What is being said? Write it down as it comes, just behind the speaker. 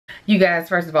You guys,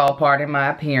 first of all, pardon my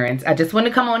appearance. I just want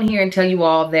to come on here and tell you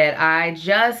all that I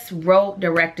just wrote,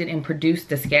 directed, and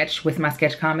produced a sketch with my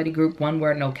sketch comedy group, One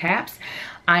Word No Caps.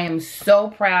 I am so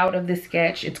proud of this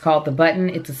sketch. It's called The Button.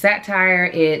 It's a satire.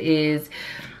 It is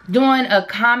doing a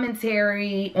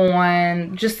commentary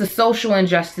on just the social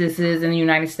injustices in the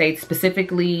United States,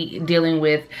 specifically dealing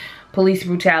with police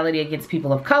brutality against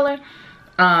people of color.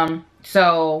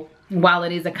 So while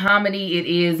it is a comedy, it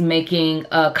is making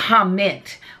a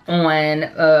comment on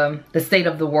the state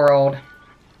of the world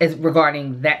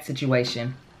regarding that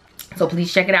situation. So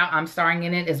please check it out. I'm starring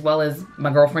in it, as well as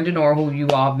my girlfriend Denora, who you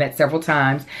all have met several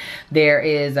times. There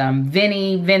is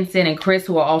Vinny, Vincent, and Chris,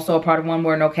 who are also a part of One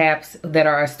Word No Caps, that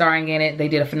are starring in it. They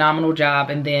did a phenomenal job.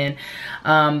 And then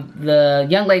the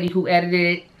young lady who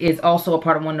edited it is also a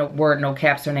part of One Word No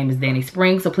Caps. Her name is Danny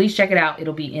Springs. So please check it out.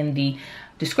 It'll be in the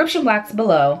description box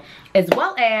below, as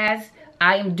well as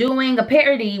I am doing a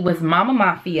parody with Mama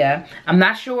Mafia. I'm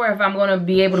not sure if I'm going to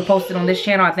be able to post it on this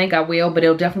channel. I think I will, but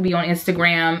it'll definitely be on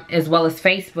Instagram as well as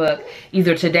Facebook,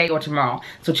 either today or tomorrow.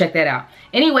 So check that out.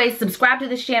 Anyway, subscribe to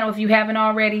this channel if you haven't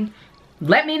already.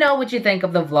 Let me know what you think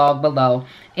of the vlog below.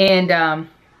 And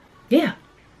yeah,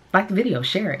 like the video,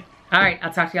 share it. All right,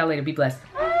 I'll talk to y'all later. Be blessed.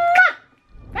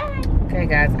 Bye. Okay,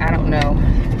 guys, I don't know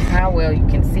how well you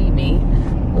can see me,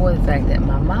 or the fact that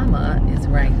my mama is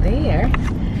right there.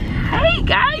 Hey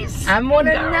guys, I'm on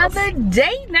another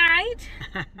date night.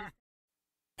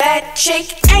 That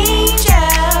chick angel,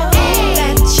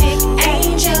 that chick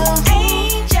angel,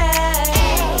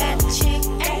 that chick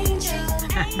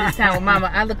angel. This time with mama,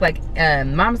 I look like,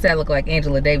 mama said I look like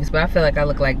Angela Davis, but I feel like I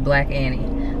look like Black Annie.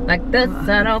 Like the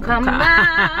sun'll come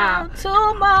out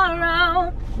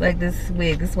tomorrow. Like this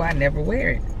wig, this is why I never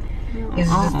wear it. It's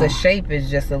just the shape is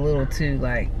just a little too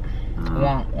like,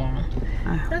 womp womp.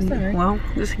 That's all right. Well,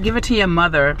 just give it to your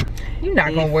mother. You're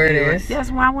not gonna wear this.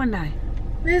 Yes, why wouldn't I?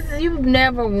 You've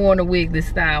never worn a wig this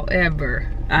style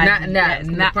ever.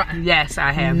 Yes,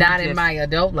 I have. Not in my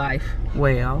adult life.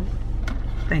 Well,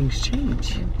 things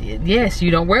change. Yes, you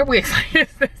don't wear wigs like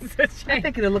this. I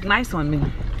think it'll look nice on me.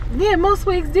 Yeah, most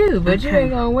wigs do, but you ain't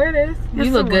gonna wear this. Yes,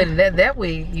 You look good in that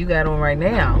wig you got on right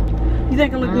now. You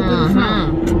think I look good with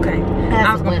this? Okay.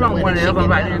 I was gonna put on one of the other,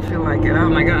 but I didn't feel like it. Oh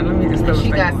my god, let me just throw She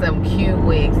got some cute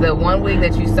wigs. The one wig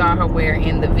that you saw her wear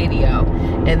in the video,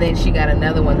 and then she got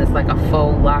another one that's like a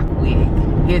faux lock wig.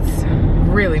 It's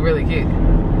really, really cute.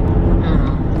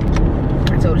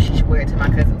 I told her she should wear it to my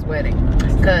cousin's wedding,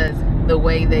 because the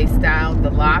way they styled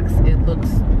the locks, it looks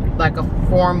like a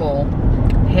formal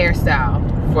hairstyle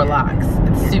for locks.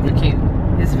 It's super cute.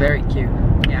 It's very cute.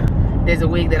 Yeah. There's a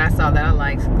wig that I saw that I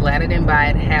liked. Glad I didn't buy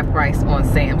it half price on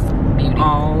Sam's Beauty.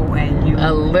 Oh, and you...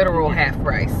 A literal half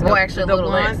price. Well, actually a little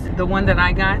less. The one that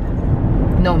I got?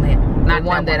 No, ma'am. Not the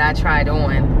one that I tried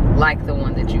on, like the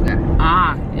one that you got.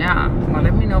 Ah, yeah. Well,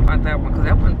 let me know about that one, because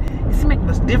that one, it seems like it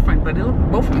was different, but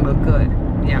both of them look good.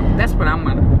 Yeah, that's what I'm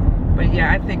gonna... But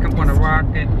yeah, I think I'm gonna rock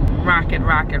it.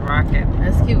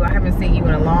 That's cute. I haven't seen you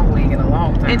in a long wig in a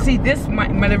long time. And see, this,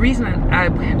 the reason I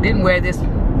didn't wear this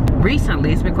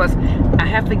recently is because I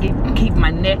have to keep my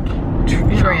neck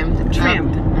trimmed.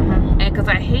 And because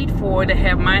I hate for to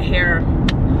have my hair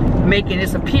making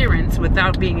its appearance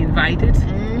without being invited.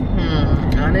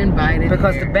 Uninvited.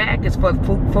 Because the back is for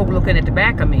folk looking at the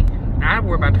back of me. I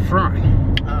worry about the front.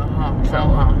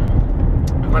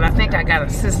 But I think I got a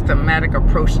systematic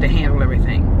approach to handle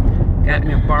everything. Got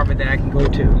me a barber that I can go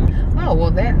to. Oh,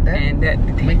 well that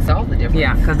makes all the difference.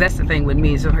 Yeah, because that's the thing with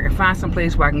me. So if I can find some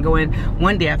place where I can go in.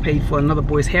 One day I paid for another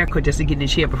boy's haircut just to get in the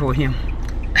chair before him.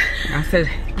 I said,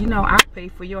 you know, I'll pay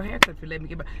for your haircut if you let me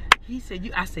get back. He said,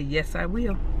 I said, yes, I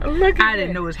will. I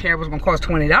didn't know his hair was going to cost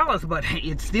 $20, but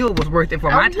it still was worth it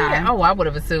for my time. Oh, I would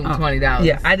have assumed $20.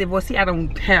 Yeah, I did. Well, see, I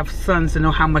don't have sons to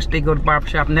know how much they go to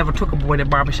barbershop. Never took a boy to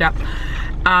barbershop.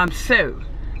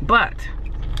 But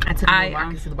I took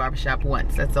Marcus to the barbershop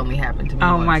once. That's only happened to me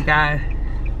once. My God.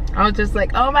 I was just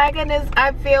like, oh my goodness,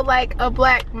 I feel like a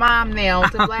black mom now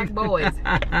to black boys.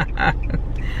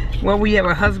 Well, we have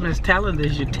a husband as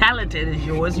talented as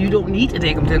yours. You don't need to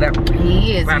take him to that.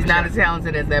 He is. He's not as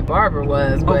talented as that barber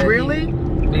was. But really?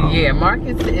 Yeah,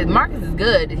 Marcus is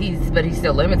good. But he's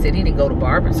still limited. He didn't go to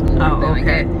barber school. Oh,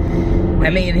 okay. I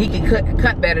mean, he can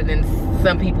cut better than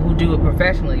some people who do it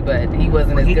professionally, but he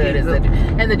wasn't as good as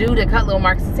and the dude that cut little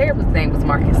Marcus's hair, his name was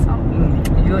Marcus.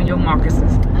 You and your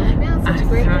Marcuses. I know, such a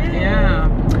great name. Yeah.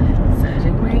 Such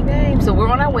a great name. So we're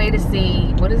on our way to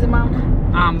see, what is it, Mama?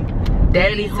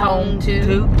 Daddy's home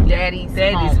too. Daddy's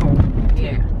home.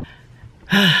 Yeah.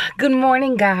 Good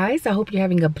morning, guys. I hope you're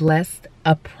having a blessed,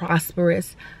 a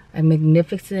prosperous, a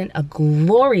magnificent, a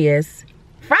glorious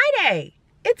Friday.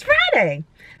 It's Friday.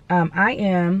 I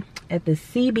am at the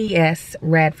CBS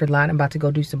Radford lot. I'm about to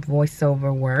go do some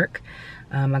voiceover work.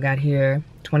 I got here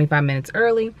 25 minutes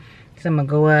early, so I'm gonna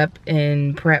go up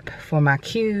and prep for my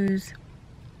cues.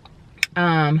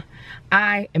 I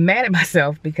am mad at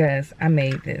myself because I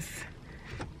made this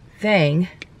thing.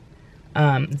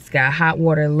 It's got hot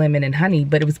water, lemon, and honey,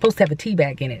 but it was supposed to have a tea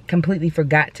bag in it. Completely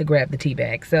forgot to grab the tea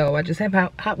bag. So I just have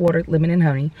hot water, lemon, and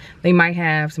honey. They might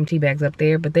have some tea bags up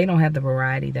there, but they don't have the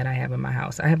variety that I have in my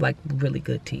house. I have like really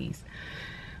good teas.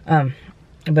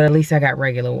 But at least I got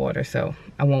regular water, so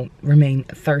I won't remain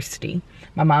thirsty.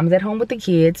 My mom's at home with the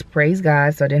kids, praise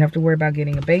God, so I didn't have to worry about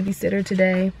getting a babysitter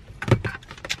today.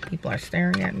 People are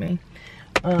staring at me.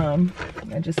 I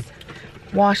just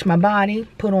wash my body,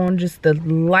 put on just the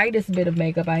lightest bit of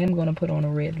makeup. I am going to put on a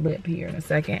red lip here in a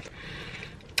second.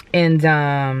 And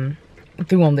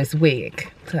threw on this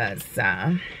wig because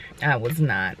I was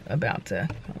not about to,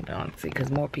 hold on, see,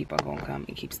 because more people are going to come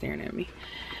and keep staring at me.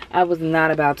 I was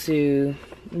not about to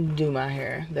do my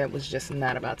hair. That was just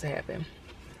not about to happen.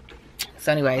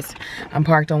 So anyways, I'm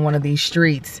parked on one of these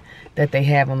streets that they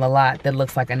have on the lot that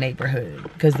looks like a neighborhood,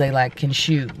 because they like can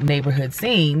shoot neighborhood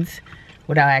scenes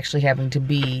without actually having to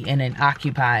be in an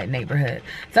occupied neighborhood.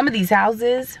 Some of these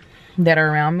houses that are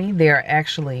around me, they're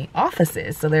actually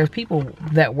offices. So there's people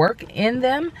that work in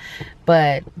them,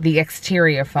 but the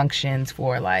exterior functions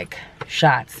for like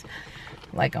shots,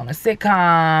 like on a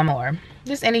sitcom or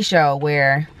just any show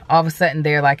where all of a sudden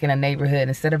they're like in a neighborhood.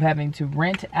 Instead of having to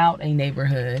rent out a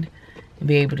neighborhood and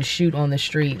be able to shoot on the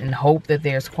street and hope that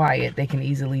there's quiet, they can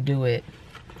easily do it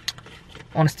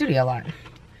on a studio lot.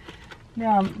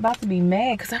 Now I'm about to be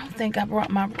mad because I don't think I brought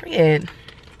my red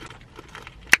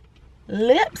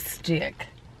lipstick.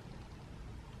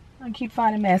 I keep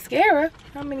finding mascara.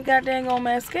 How many goddamn old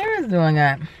mascaras doing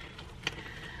that?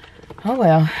 Oh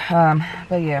well.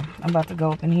 But yeah, I'm about to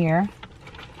go up in here,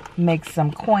 make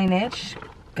some coinage.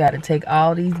 Got to take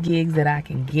all these gigs that I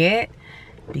can get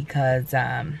because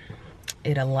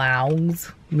it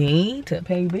allows me to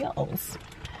pay bills.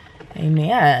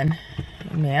 Amen.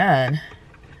 Amen.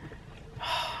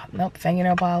 Nope,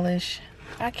 fingernail polish.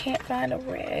 I can't find a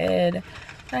red.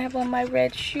 I have on my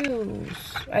red shoes.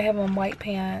 I have on white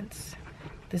pants.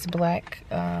 This black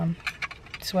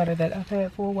sweater that I've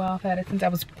had for a while. I've had it since I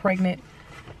was pregnant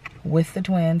with the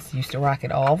twins. Used to rock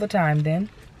it all the time then.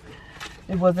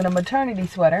 It wasn't a maternity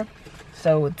sweater,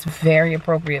 so it's very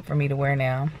appropriate for me to wear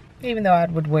now. Even though I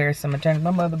would wear some maternity.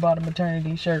 My mother bought a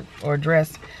maternity shirt or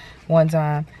dress one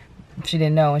time. She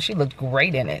didn't know, and she looked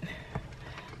great in it.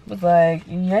 Was like,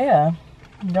 yeah,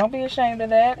 don't be ashamed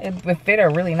of that. It fit her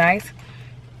really nice.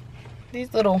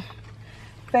 These little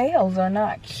veils are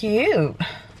not cute.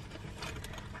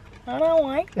 I don't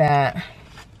like that.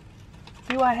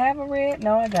 Do I have a red?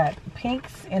 No, I got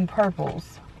pinks and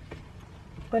purples,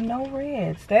 but no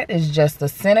reds. That is just a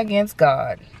sin against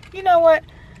God. You know what?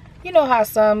 You know how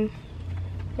some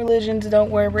religions don't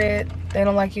wear red? They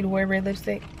don't like you to wear red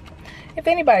lipstick. If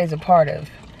anybody's a part of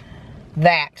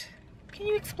that, can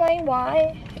you explain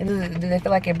why? Do they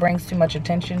feel like it brings too much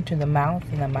attention to the mouth,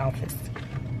 and the mouth is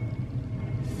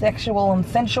sexual and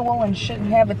sensual and shouldn't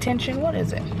have attention? What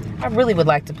is it? I really would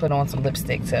like to put on some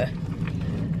lipstick to...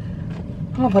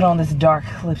 I'm gonna put on this dark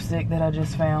lipstick that I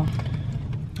just found.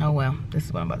 Oh well, this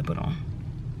is what I'm about to put on.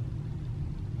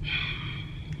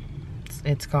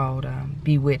 It's called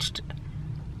Bewitched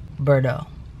Bordeaux.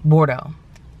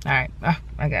 Alright,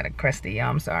 I got it crusty,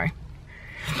 y'all, I'm sorry.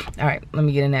 Alright, let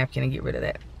me get a napkin and get rid of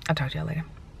that. I'll talk to y'all later.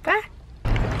 Bye.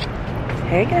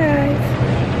 Hey guys.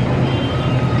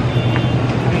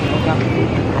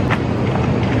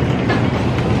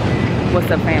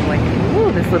 What's up, family?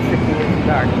 Ooh, this lipstick is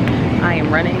dark. I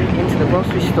am running into the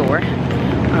grocery store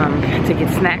to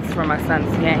get snacks for my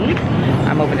son's game.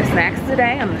 I'm over to Snacks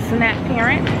today. I'm the snack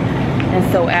parent.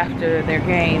 And so after their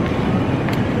game,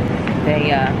 they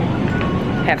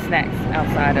have snacks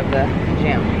outside of the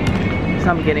gym. So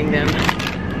I'm getting them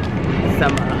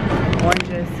some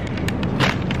oranges.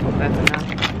 Hope that's enough.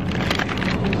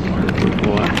 1, 2,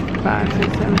 4, 5,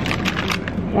 6, 7.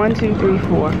 1, 2, 3,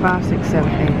 4, 5, 6, 7,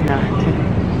 8, 9, 10.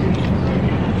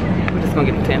 We're just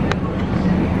gonna get them 10.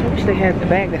 I wish they had the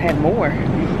bag that had more.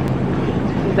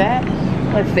 Is that?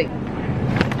 Let's see.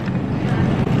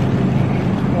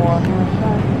 4, 5.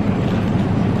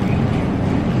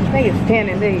 I think it's 10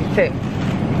 in these too.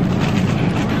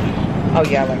 Oh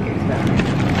yeah, I like it.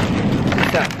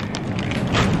 So,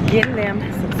 getting them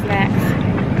some snacks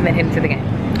and then heading to the game.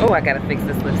 Oh, I gotta fix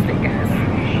this lipstick, guys.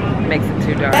 It makes it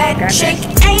too dark. That chick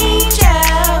angel.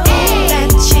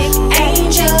 That chick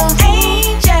angel.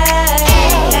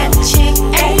 That chick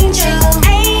angel.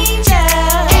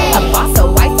 A boss, a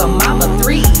wife, a mama,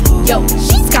 3. Yo,